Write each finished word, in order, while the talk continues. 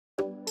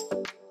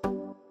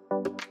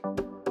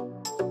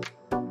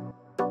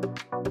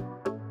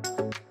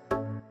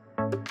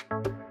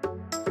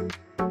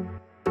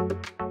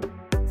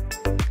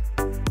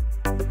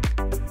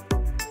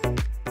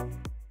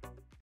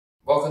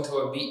welcome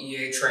to a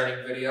BEA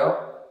training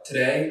video.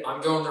 Today,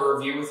 I'm going to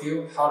review with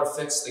you how to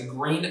fix the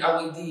green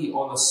LED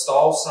on the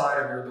stall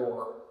side of your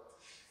door.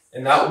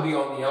 And that will be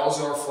on the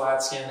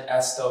LZR-FLATSCAN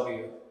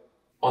SW.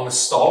 On the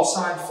stall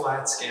side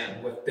flat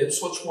scan with bit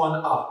switch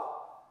 1 up,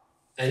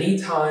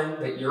 anytime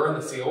that you're in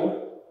the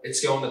field,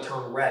 it's going to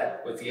turn red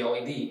with the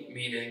LED,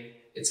 meaning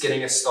it's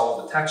getting a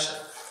stall detection.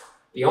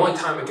 The only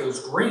time it goes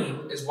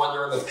green is when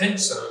you're in the pinch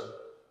zone,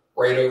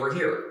 right over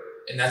here.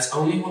 And that's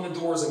only when the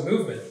door is in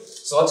movement.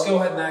 So let's go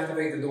ahead and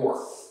activate the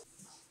door.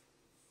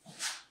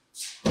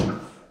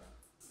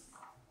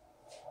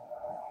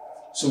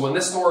 So when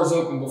this door is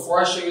open,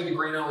 before I show you the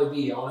green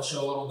LED, I want to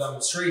show a little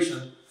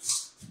demonstration.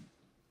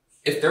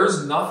 If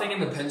there's nothing in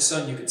the pinch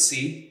zone you can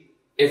see,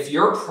 if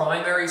your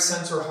primary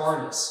sensor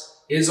harness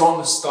is on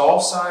the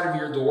stall side of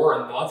your door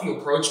and not the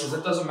approach, because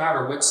it doesn't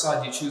matter which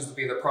side you choose to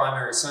be the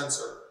primary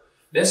sensor,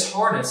 this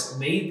harness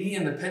may be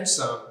in the pinch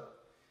zone.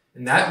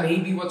 And that may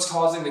be what's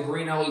causing the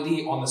green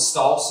LED on the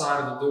stall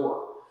side of the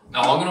door.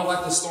 Now I'm going to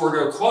let this door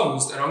go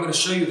closed and I'm going to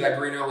show you that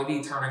green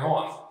LED turning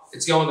on.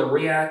 It's going to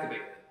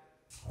reactivate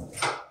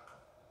it.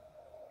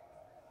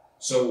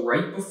 So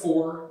right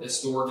before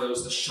this door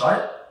goes to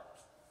shut,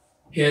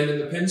 hand in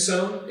the pinch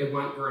zone, it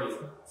went green.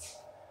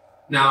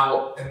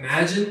 Now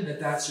imagine that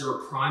that's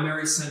your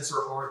primary sensor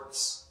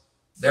harness.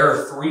 There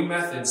are 3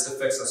 methods to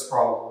fix this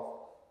problem.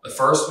 The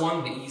first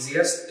one, the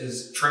easiest,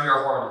 is trim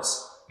your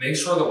harness. Make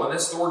sure that when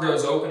this door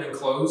goes open and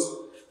closed,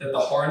 that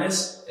the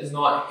harness is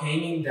not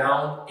hanging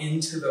down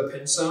into the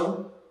pinch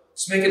zone.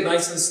 Just make it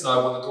nice and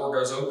snug when the door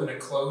goes open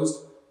and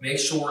closed. Make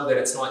sure that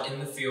it's not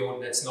in the field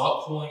and it's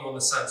not pulling on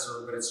the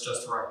sensor, but it's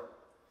just right.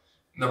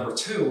 Number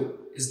 2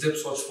 is dip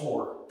switch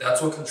 4.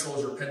 That's what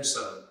controls your pinch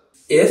zone.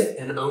 If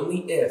and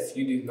only if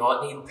you do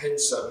not need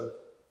pinch zone,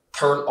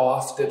 turn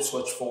off dip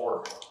switch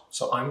 4.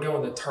 So I'm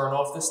going to turn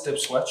off this dip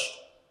switch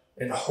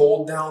and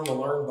hold down the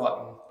learn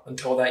button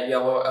until that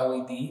yellow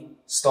LED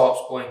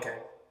stops blinking.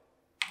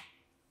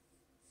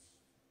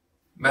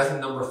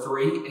 Method number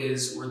 3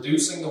 is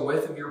reducing the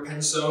width of your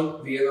pinch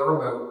zone via the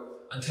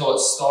remote until it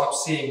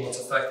stops seeing what's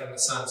affecting the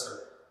sensor.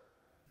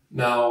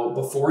 Now,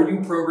 before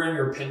you program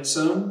your pinch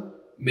zone,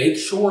 make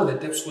sure that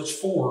dip switch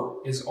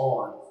 4 is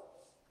on.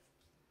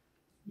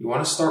 You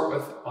want to start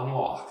with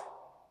unlock.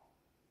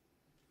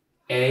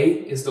 A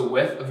is the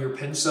width of your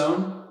pinch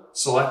zone.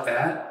 Select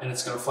that and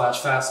it's going to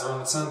flash faster on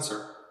the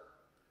sensor.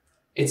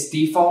 It's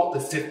default to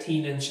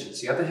 15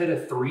 inches. You have to hit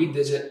a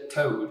 3-digit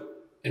code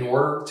in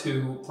order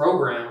to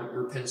program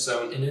your pinch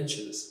zone in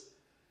inches.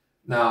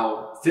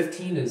 Now,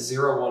 15 is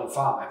 015,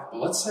 but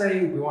let's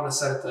say we want to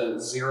set it to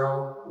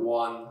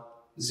 010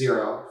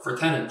 for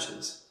 10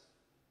 inches.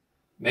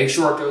 Make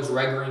sure it goes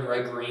red,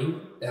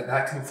 green, and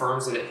that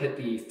confirms that it hit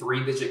the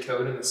 3-digit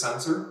code in the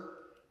sensor,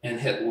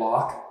 and hit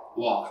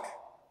lock.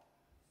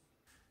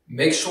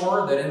 Make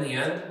sure that in the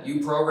end,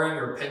 you program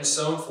your pinch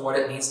zone for what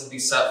it needs to be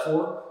set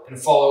for and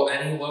follow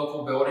any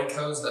local building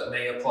codes that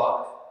may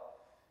apply.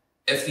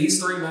 If these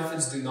 3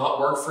 methods do not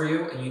work for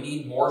you and you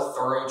need more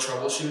thorough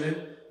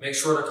troubleshooting, make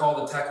sure to call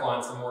the tech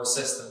line for more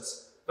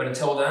assistance. But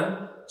until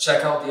then,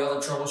 check out the other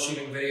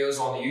troubleshooting videos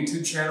on the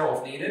YouTube channel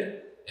if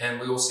needed, and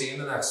we will see you in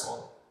the next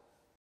one.